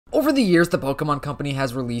Over the years, the Pokemon Company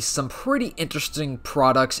has released some pretty interesting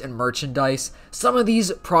products and merchandise. Some of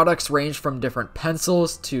these products range from different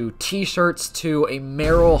pencils to t-shirts to a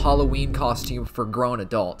Meryl Halloween costume for grown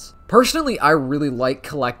adults. Personally, I really like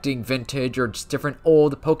collecting vintage or just different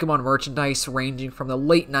old Pokemon merchandise ranging from the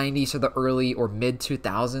late 90s to the early or mid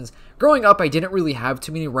 2000s. Growing up, I didn't really have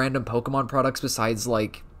too many random Pokemon products besides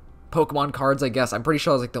like Pokemon cards, I guess. I'm pretty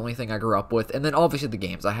sure that was like the only thing I grew up with. And then obviously the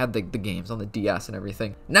games. I had the games on the DS and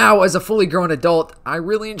everything. Now, as a fully grown adult, I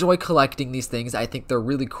really enjoy collecting these things. I think they're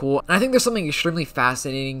really cool. And I think there's something extremely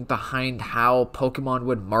fascinating behind how Pokemon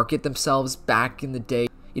would market themselves back in the day.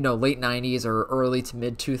 You know, late 90s or early to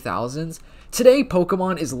mid 2000s. Today,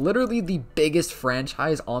 Pokemon is literally the biggest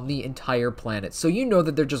franchise on the entire planet. So you know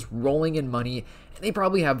that they're just rolling in money, and they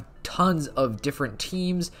probably have tons of different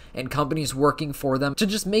teams and companies working for them to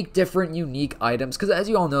just make different unique items. Because as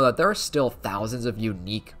you all know, that there are still thousands of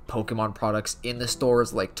unique Pokemon products in the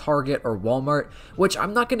stores like Target or Walmart, which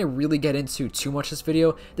I'm not going to really get into too much this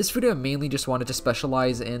video. This video mainly just wanted to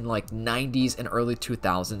specialize in like 90s and early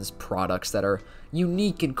 2000s products that are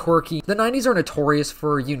unique and quirky. The 90s are notorious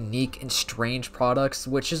for unique and strange products,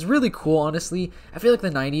 which is really cool, honestly. I feel like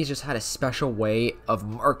the 90s just had a special way of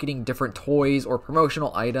marketing different toys or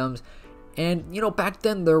promotional items. And, you know, back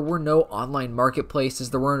then there were no online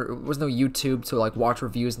marketplaces, there was no YouTube to like watch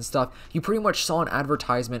reviews and stuff. You pretty much saw an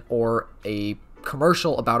advertisement or a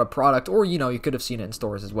commercial about a product, or you know, you could have seen it in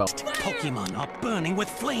stores as well. Pokemon are burning with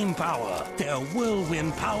flame power. Their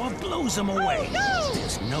whirlwind power blows them away. Oh, no!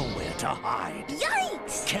 There's nowhere to hide.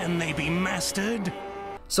 Yikes! Can they be mastered?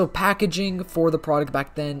 So packaging for the product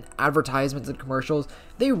back then, advertisements and commercials,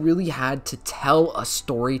 they really had to tell a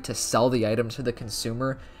story to sell the item to the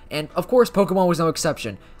consumer. And of course, Pokemon was no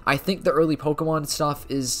exception. I think the early Pokemon stuff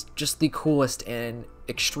is just the coolest and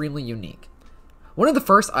extremely unique. One of the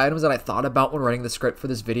first items that I thought about when writing the script for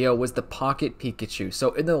this video was the Pocket Pikachu.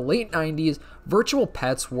 So in the late 90s, virtual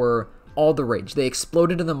pets were all the rage. They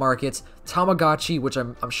exploded in the markets. Tamagotchi, which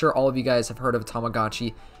I'm sure all of you guys have heard of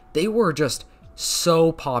Tamagotchi, they were just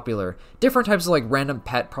so popular. Different types of like random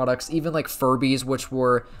pet products, even like Furbies, which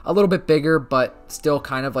were a little bit bigger but still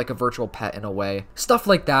kind of like a virtual pet in a way. Stuff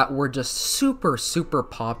like that were just super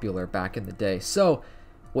popular back in the day. So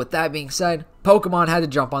with that being said, Pokemon had to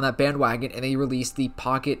jump on that bandwagon and they released the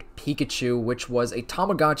Pocket Pikachu, which was a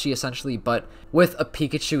Tamagotchi essentially, but with a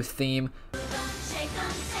Pikachu theme.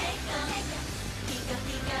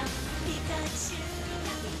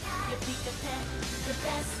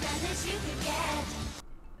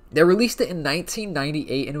 They released it in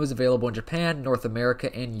 1998 and it was available in Japan, North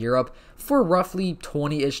America, and Europe for roughly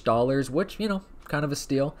 $20-ish, which, you know, kind of a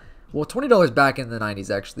steal. Well, $20 back in the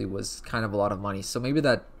 90s actually was kind of a lot of money, so maybe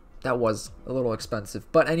that was a little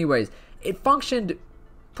expensive. But anyways, it functioned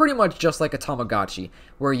pretty much just like a Tamagotchi,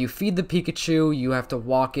 where you feed the Pikachu, you have to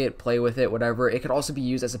walk it, play with it, whatever. It could also be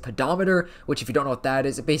used as a pedometer, which if you don't know what that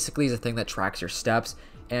is, it basically is a thing that tracks your steps.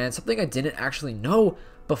 And something I didn't actually know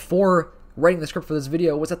before writing the script for this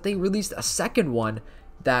video was that they released a second one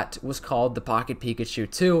that was called the Pocket Pikachu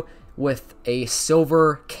 2 with a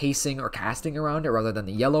silver casing or casting around it rather than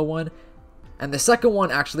the yellow one. And the second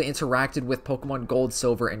one actually interacted with Pokemon Gold,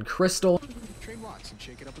 Silver, and Crystal. Trade lots and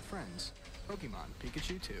shake it up with friends. Pokemon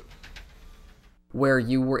Pikachu 2. Where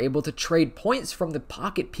you were able to trade points from the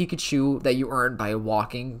Pocket Pikachu that you earned by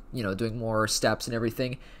walking, you know, doing more steps and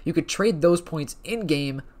everything. You could trade those points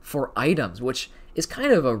in-game for items, which is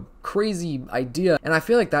kind of a crazy idea. And I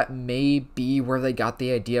feel like that may be where they got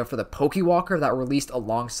the idea for the Pokewalker that released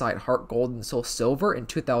alongside Heart Gold and Soul Silver in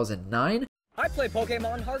 2009. I play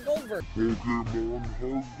Pokemon Heart Gold version.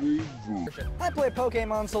 I play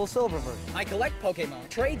Pokemon Soul Silver version. I collect Pokemon,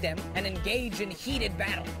 trade them, and engage in heated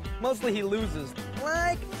battle. Mostly he loses.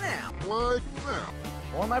 Like now.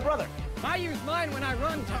 Or my brother. I use mine when I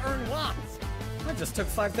run to earn lots. I just took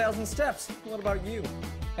 5,000 steps. What about you?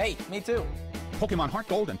 Hey, me too. Pokemon Heart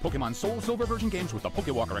Gold and Pokemon Soul Silver version games with the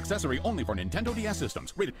Pokewalker accessory only for Nintendo DS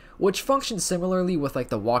systems. Rated. Which functions similarly with like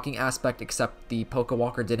the walking aspect, except the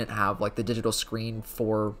Pokewalker didn't have like the digital screen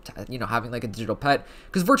for, you know, having like a digital pet,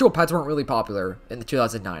 because virtual pets weren't really popular in the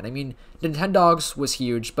 2009. I mean, Nintendogs was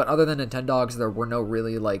huge, but other than Nintendogs, there were no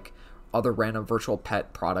really like other random virtual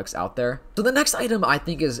pet products out there. So the next item I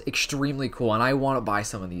think is extremely cool, and I want to buy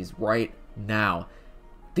some of these right now.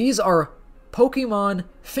 These are Pokemon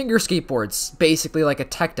finger skateboards, basically like a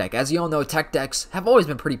tech deck. As you all know, tech decks have always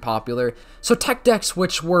been pretty popular. So tech decks,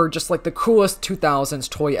 which were just like the coolest 2000s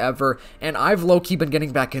toy ever, and I've low-key been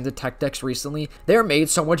getting back into tech decks recently. They're made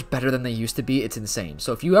so much better than they used to be, it's insane.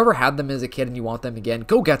 So if you ever had them as a kid and you want them again,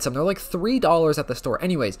 go get some. They're like $3 at the store.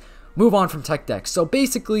 Anyways, move on from tech decks. So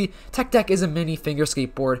basically, tech deck is a mini finger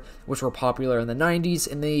skateboard, which were popular in the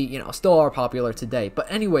 90s, and they, you know, still are popular today.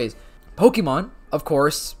 But anyways, Pokemon, of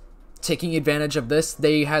course, taking advantage of this,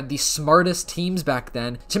 they had the smartest teams back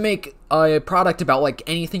then to make a product about like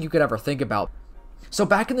anything you could ever think about. So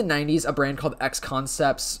back in the 90s, a brand called X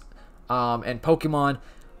Concepts and Pokemon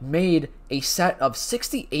made a set of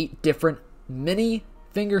 68 different mini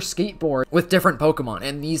finger skateboard with different Pokemon,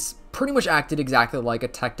 and these pretty much acted exactly like a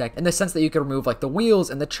tech deck in the sense that you could remove like the wheels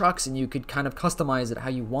and the trucks and you could kind of customize it how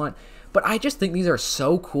you want. But I just think these are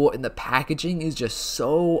so cool, and the packaging is just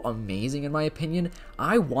so amazing in my opinion.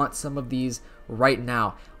 I want some of these right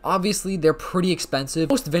now. Obviously, they're pretty expensive.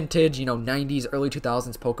 Most vintage, you know, 90s, early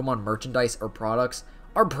 2000s Pokemon merchandise or products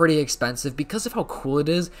are pretty expensive because of how cool it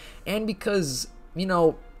is, and because, you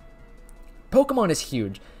know, Pokemon is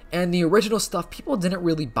huge. And the original stuff, people didn't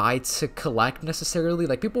really buy to collect necessarily.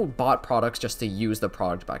 Like, people bought products just to use the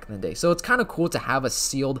product back in the day. So it's kind of cool to have a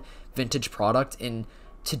sealed vintage product in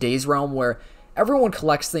today's realm where everyone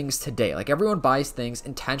collects things today. Like, everyone buys things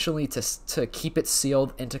intentionally to keep it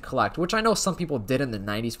sealed and to collect, which I know some people did in the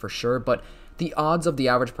 90s for sure, but the odds of the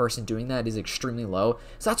average person doing that is extremely low.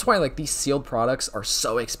 So that's why, like, these sealed products are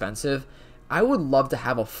so expensive. I would love to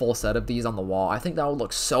have a full set of these on the wall. I think that would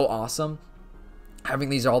look so awesome. Having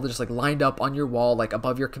these all just like lined up on your wall, like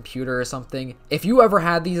above your computer or something. If you ever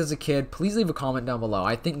had these as a kid, please leave a comment down below.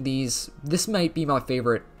 I think this might be my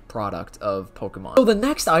favorite product of Pokemon. So the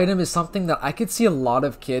next item is something that I could see a lot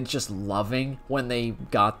of kids just loving when they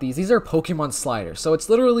got these. These are Pokemon sliders. So it's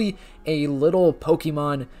literally a little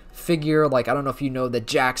Pokemon figure, like I don't know if you know the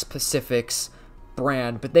Jax Pacifics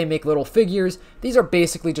brand, but they make little figures. These are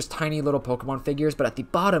basically just tiny little Pokemon figures, but at the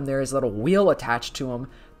bottom there is a little wheel attached to them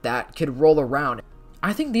that could roll around.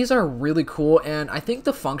 I think these are really cool, and I think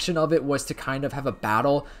the function of it was to kind of have a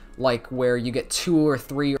battle, like where you get 2 or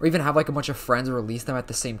 3, or even have like a bunch of friends release them at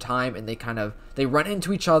the same time, and they run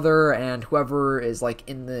into each other, and whoever is like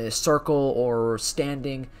in the circle or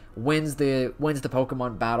standing wins the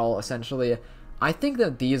Pokemon battle, essentially. I think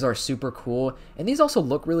that these are super cool, and these also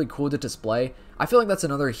look really cool to display. I feel like that's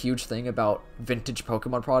another huge thing about vintage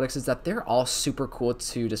Pokemon products, is that they're all super cool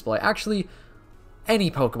to display. Actually, any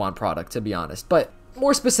Pokemon product, to be honest, but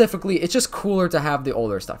more specifically, it's just cooler to have the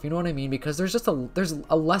older stuff, you know what I mean? Because there's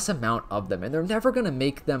a less amount of them, and they're never gonna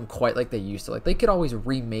make them quite like they used to. Like, they could always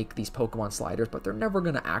remake these Pokemon sliders, but they're never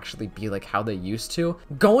gonna actually be like how they used to.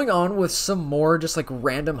 Going on with some more just like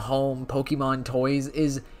random home Pokemon toys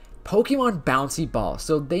is Pokemon Bouncy Balls.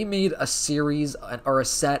 So they made a series or a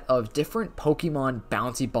set of different Pokemon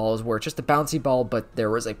bouncy balls where it's just a bouncy ball, but there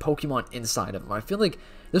was a Pokemon inside of them. I feel like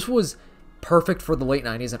this was perfect for the late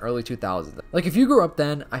 90s and early 2000s. Like, if you grew up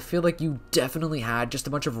then, I feel like you definitely had just a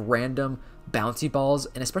bunch of random bouncy balls,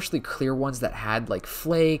 and especially clear ones that had like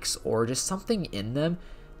flakes or just something in them.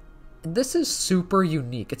 This is super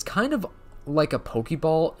unique. It's kind of like a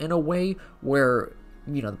Pokeball in a way where,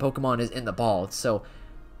 you know, the Pokemon is in the ball. So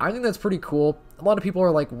I think that's pretty cool. A lot of people are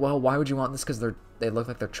like, well, why would you want this? Because they look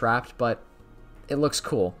like they're trapped, but it looks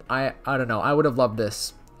cool. I don't know. I would have loved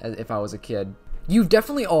this if I was a kid. You've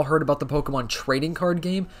definitely all heard about the Pokemon trading card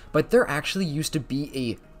game, but there actually used to be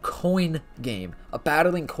a coin game, a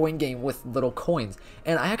battling coin game with little coins.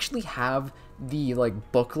 And I actually have the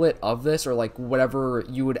like booklet of this, or like whatever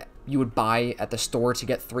you would buy at the store to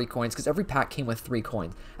get 3 coins, because every pack came with 3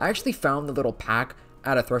 coins. I actually found the little pack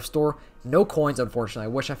at a thrift store. No coins, unfortunately.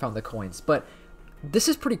 I wish I found the coins, but this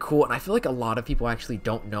is pretty cool, and I feel like a lot of people actually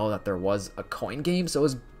don't know that there was a coin game. So it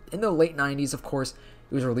was in the late 90s, of course.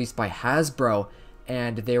 It was released by Hasbro,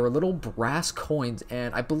 and they were little brass coins,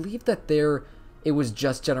 and I believe that it was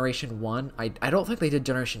just Generation 1. I don't think they did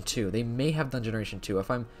Generation 2. They may have done Generation 2.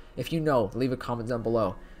 If you know, leave a comment down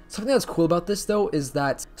below. Something that's cool about this, though, is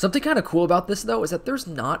that there's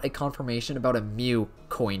not a confirmation about a Mew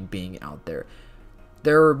coin being out there.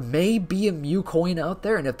 There may be a Mew coin out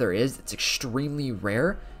there, and if there is, it's extremely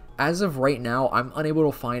rare. As of right now, I'm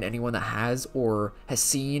unable to find anyone that has or has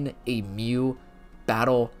seen a Mew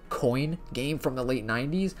battle coin game from the late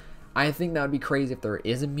 90s. I think that would be crazy if there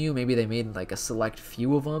is a Mew. Maybe they made like a select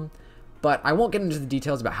few of them, But I won't get into the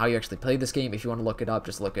details about how you actually play this game. If you want to look it up,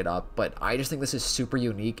 just look it up. But I just think this is super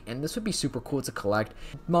unique, and this would be super cool to collect.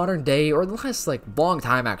 Modern day, or the last like long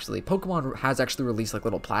time actually, Pokemon has actually released like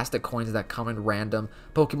little plastic coins that come in random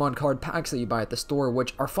Pokemon card packs that you buy at the store,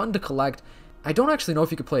 which are fun to collect. I don't actually know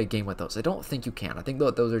if you could play a game with those. I don't think you can. I think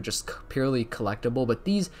that those are just purely collectible, but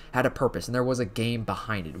these had a purpose, and there was a game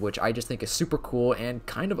behind it, which I just think is super cool and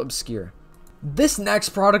kind of obscure. This next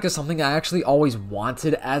product is something I actually always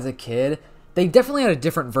wanted as a kid. They definitely had a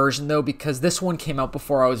different version though, because this one came out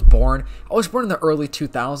before I was born. I was born in the early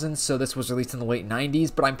 2000s, so this was released in the late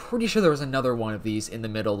 90s, but I'm pretty sure there was another one of these in the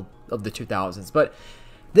middle of the 2000s. But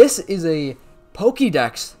this is a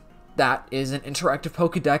Pokédex that is an interactive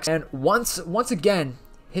Pokédex, and once again,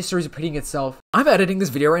 history is repeating itself. I'm editing this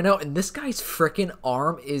video right now, and this guy's freaking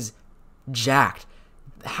arm is jacked.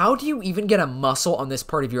 How do you even get a muscle on this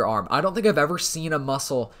part of your arm? I don't think I've ever seen a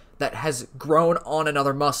muscle that has grown on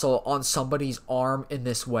another muscle on somebody's arm in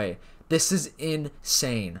this way. This is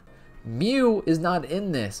insane. Mew is not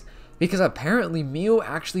in this because apparently Mew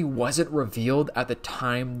actually wasn't revealed at the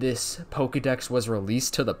time this Pokédex was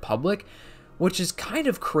released to the public, which is kind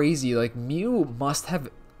of crazy. Like, Mew must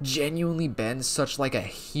have genuinely been such like a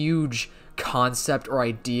huge concept or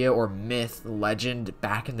idea or myth legend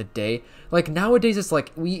back in the day. Like, nowadays it's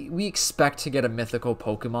like we expect to get a mythical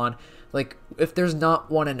Pokemon. Like, if there's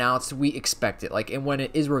not one announced, we expect it. Like, and when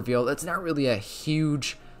it is revealed, it's not really a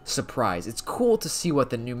huge surprise. It's cool to see what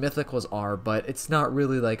the new mythicals are, but it's not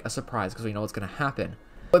really like a surprise because we know what's gonna happen.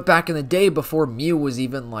 But back in the day, before Mew was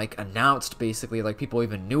even like announced, basically, like people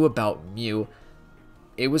even knew about Mew,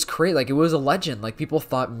 it was crazy. Like, it was a legend. Like, people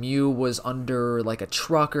thought Mew was under like a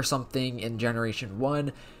truck or something in Generation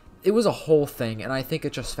 1. It was a whole thing, and I think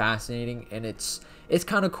it's just fascinating, and it's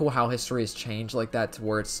kind of cool how history has changed like that to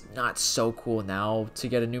where it's not so cool now to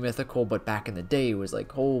get a new mythical, but back in the day it was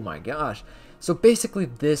like, oh my gosh. So basically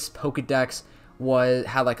this Pokédex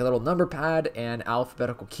had like a little number pad and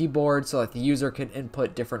alphabetical keyboard, so that the user can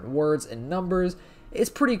input different words and numbers.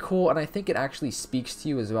 It's pretty cool, and I think it actually speaks to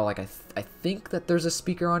you as well. Like, I think that there's a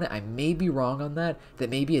speaker on it. I may be wrong on that.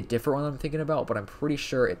 That may be a different one I'm thinking about, but I'm pretty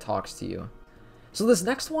sure it talks to you. So this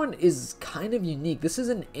next one is kind of unique. This is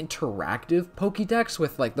an interactive Pokédex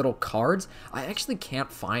with like little cards. I actually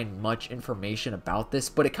can't find much information about this,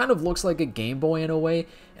 but it kind of looks like a Game Boy in a way,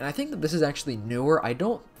 and I think that this is actually newer. I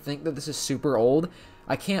don't think that this is super old.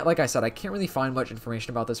 Like I said, I can't really find much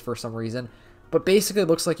information about this for some reason. But basically, it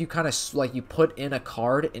looks like you kind of like you put in a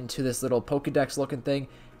card into this little Pokédex looking thing,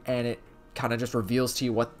 and it kind of just reveals to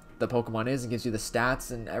you what the Pokemon is and gives you the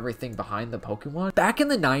stats and everything behind the Pokemon. Back in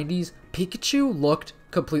the 90s, Pikachu looked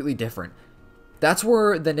completely different. That's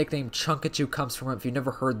where the nickname Chunkachu comes from. If you've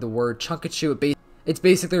never heard the word Chunkachu, it's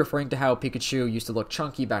basically referring to how Pikachu used to look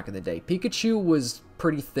chunky back in the day. Pikachu was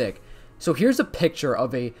pretty thick. So here's a picture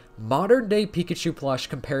of a modern day Pikachu plush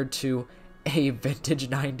compared to a vintage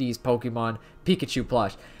 90s Pokemon Pikachu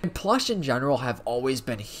plush. And plush in general have always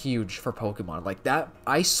been huge for Pokemon. Like, that,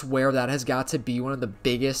 I swear that has got to be one of the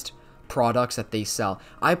biggest products that they sell.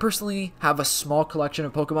 I personally have a small collection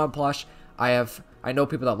of Pokemon plush. I know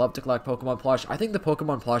people that love to collect Pokemon plush. I think the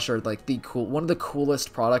Pokemon plush are like one of the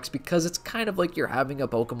coolest products because it's kind of like you're having a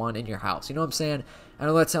Pokemon in your house. You know what I'm saying? I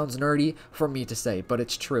know that sounds nerdy for me to say, but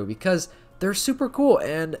it's true because they're super cool,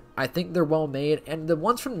 and I think they're well made, and the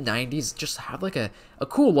ones from the 90s just have like a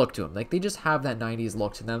cool look to them. Like, they just have that 90s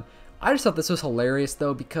look to them. I just thought this was hilarious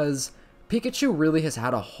though, because Pikachu really has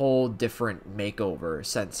had a whole different makeover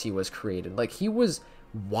since he was created. Like, he was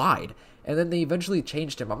wide, and then they eventually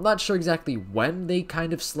changed him. I'm not sure exactly when they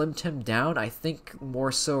kind of slimmed him down. I think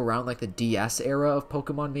more so around like the DS era of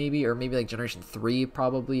Pokemon maybe, or maybe like Generation 3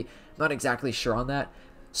 probably. I'm not exactly sure on that.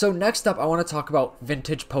 So next up, I want to talk about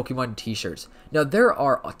vintage Pokemon t-shirts. Now, there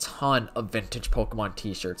are a ton of vintage Pokemon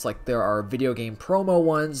t-shirts. Like, there are video game promo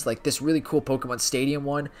ones, like this really cool Pokemon Stadium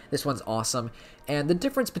one. This one's awesome. And the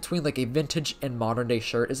difference between like a vintage and modern day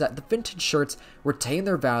shirt is that the vintage shirts retain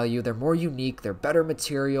their value. They're more unique. They're better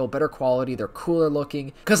material, better quality. They're cooler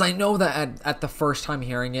looking. Because I know that at the first time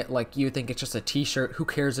hearing it, like, you think it's just a t-shirt. Who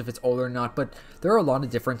cares if it's old or not? But there are a lot of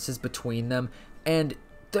differences between them. And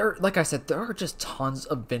like I said, there are just tons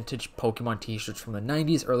of vintage Pokemon t-shirts from the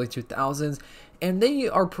 90s, early 2000s, and they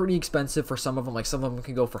are pretty expensive for some of them. Like, some of them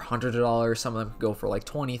can go for hundreds of dollars, some of them can go for like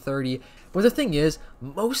 20, 30. But the thing is,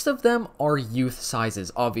 most of them are youth sizes,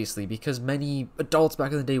 obviously, because many adults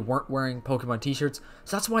back in the day weren't wearing Pokemon t-shirts.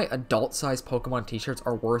 So that's why adult size Pokemon t-shirts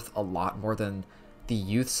are worth a lot more than the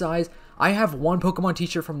youth size. I have one Pokemon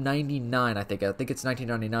t-shirt from 99, I think it's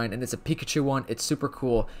 1999, and it's a Pikachu one. It's super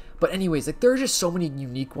cool. But anyways, like, there are just so many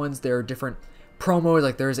unique ones. There are different promos,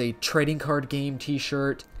 like there's a trading card game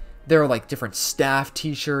t-shirt. There are like different staff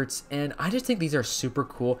t-shirts, and I just think these are super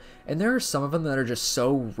cool. And there are some of them that are just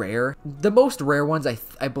so rare. The most rare ones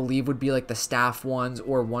I believe would be like the staff ones,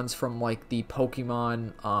 or ones from like the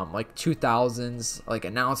Pokemon like 2000s like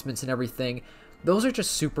announcements and everything. Those are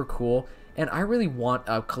just super cool, and I really want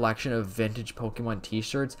a collection of vintage Pokemon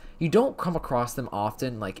t-shirts. You don't come across them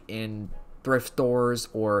often like in thrift stores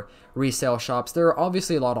or resale shops. There are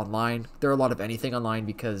obviously a lot online. There are a lot of anything online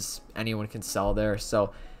because anyone can sell there.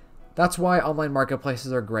 So that's why online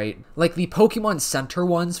marketplaces are great. Like the Pokemon Center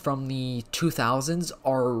ones from the 2000s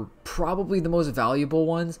are probably the most valuable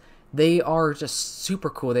ones. They are just super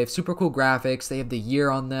cool. They have super cool graphics. They have the year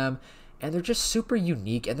on them, and they're just super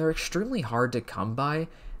unique, and they're extremely hard to come by.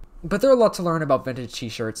 But there are a lot to learn about vintage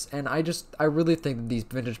t-shirts, and I really think that these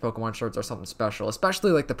vintage Pokemon shirts are something special,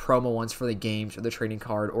 especially like the promo ones for the games or the trading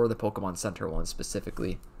card or the Pokemon Center ones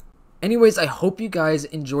specifically. Anyways, I hope you guys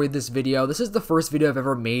enjoyed this video. This is the first video I've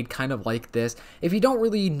ever made kind of like this. If you don't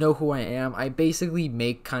really know who I am, I basically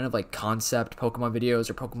make kind of like concept Pokemon videos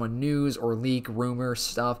or Pokemon news or leak rumor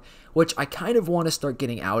stuff, which I kind of want to start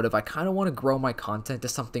getting out of. I kind of want to grow my content to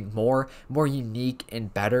something more unique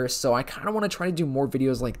and better. So I kind of want to try to do more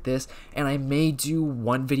videos like this, and I may do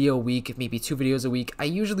 1 video a week, maybe 2 videos a week. I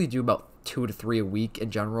usually do about 2 to 3 a week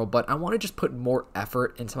in general, but I want to just put more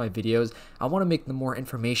effort into my videos. I want to make them more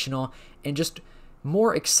informational and just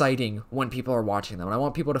more exciting when people are watching them. And I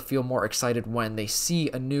want people to feel more excited when they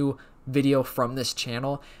see a new video from this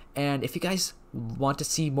channel. And if you guys want to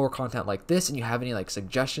see more content like this and you have any like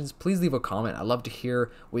suggestions, please leave a comment. I love to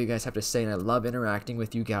hear what you guys have to say, and I love interacting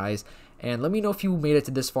with you guys. And let me know if you made it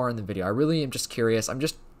to this far in the video. I really am just curious. I'm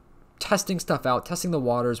just testing stuff out, testing the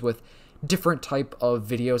waters with different type of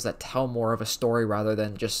videos that tell more of a story rather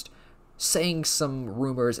than just saying some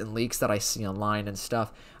rumors and leaks that I see online and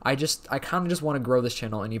stuff. I kind of just want to grow this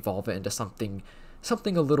channel and evolve it into something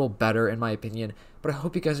a little better in my opinion. But I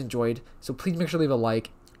hope you guys enjoyed, so please make sure to leave a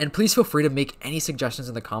like, and please feel free to make any suggestions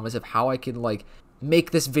in the comments of how I can like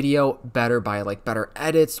make this video better by like better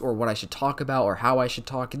edits, or what I should talk about, or how I should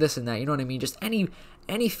talk, this and that, you know what I mean? Just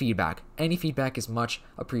any feedback is much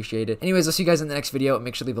appreciated. Anyways, I'll see you guys in the next video, and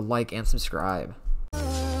make sure to leave a like and subscribe.